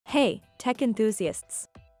Hey, tech enthusiasts!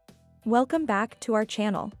 Welcome back to our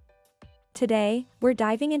channel. Today, we're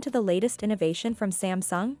diving into the latest innovation from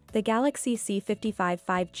Samsung, the Galaxy C55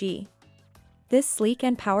 5G. This sleek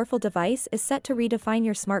and powerful device is set to redefine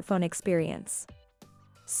your smartphone experience.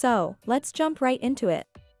 So, let's jump right into it.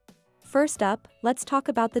 First up, let's talk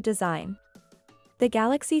about the design. The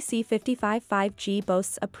Galaxy C55 5G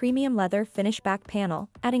boasts a premium leather finish back panel,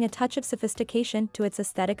 adding a touch of sophistication to its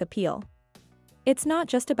aesthetic appeal. It's not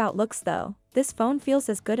just about looks though, this phone feels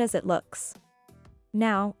as good as it looks.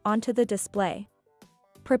 Now, onto the display.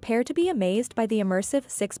 Prepare to be amazed by the immersive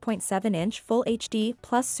 6.7-inch Full HD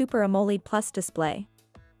Plus Super AMOLED Plus display.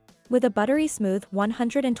 With a buttery-smooth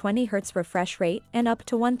 120Hz refresh rate and up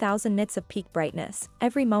to 1000 nits of peak brightness,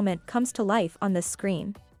 every moment comes to life on this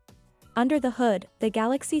screen. Under the hood, the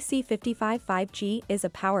Galaxy C55 5G is a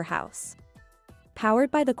powerhouse.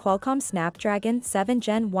 Powered by the Qualcomm Snapdragon 7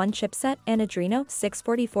 Gen 1 chipset and Adreno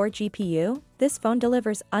 644 GPU, this phone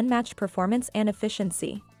delivers unmatched performance and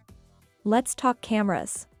efficiency. Let's talk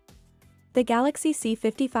cameras. The Galaxy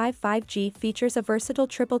C55 5G features a versatile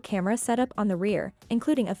triple camera setup on the rear,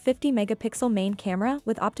 including a 50-megapixel main camera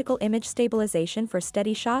with optical image stabilization for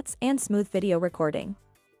steady shots and smooth video recording.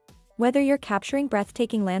 Whether you're capturing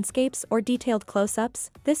breathtaking landscapes or detailed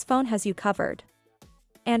close-ups, this phone has you covered.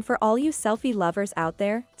 And for all you selfie lovers out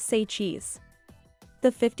there, say cheese.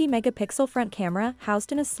 The 50-megapixel front camera,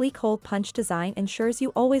 housed in a sleek hole punch design, ensures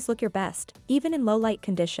you always look your best, even in low-light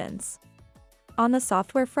conditions. On the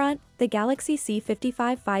software front, the Galaxy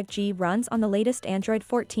C55 5G runs on the latest Android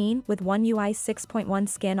 14 with One UI 6.1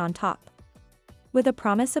 skin on top. With a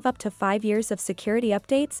promise of up to 5 years of security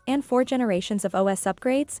updates and 4 generations of OS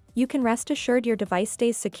upgrades, you can rest assured your device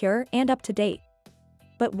stays secure and up to date.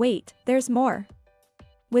 But wait, there's more.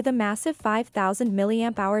 With a massive 5000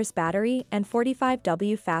 mAh battery and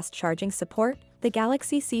 45W fast charging support, the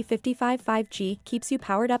Galaxy C55 5G keeps you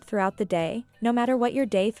powered up throughout the day, no matter what your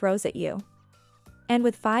day throws at you. And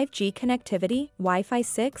with 5G connectivity, Wi-Fi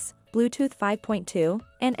 6, Bluetooth 5.2,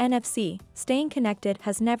 and NFC, staying connected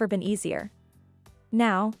has never been easier.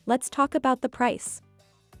 Now, let's talk about the price.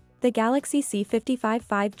 The Galaxy C55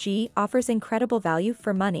 5G offers incredible value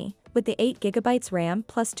for money, with the 8GB RAM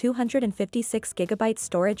plus 256GB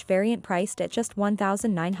storage variant priced at just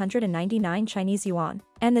 1,999 Chinese Yuan,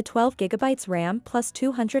 and the 12GB RAM plus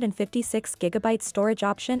 256GB storage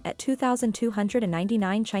option at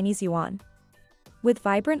 2,299 Chinese Yuan. With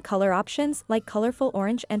vibrant color options like colorful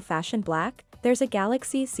orange and fashion black, there's a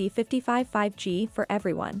Galaxy C55 5G for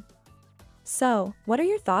everyone. So, what are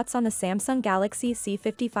your thoughts on the Samsung Galaxy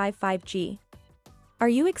C55 5G? Are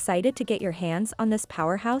you excited to get your hands on this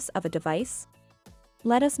powerhouse of a device?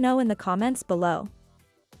 Let us know in the comments below.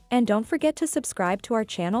 And don't forget to subscribe to our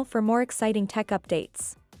channel for more exciting tech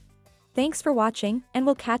updates. Thanks for watching, and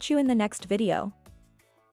we'll catch you in the next video.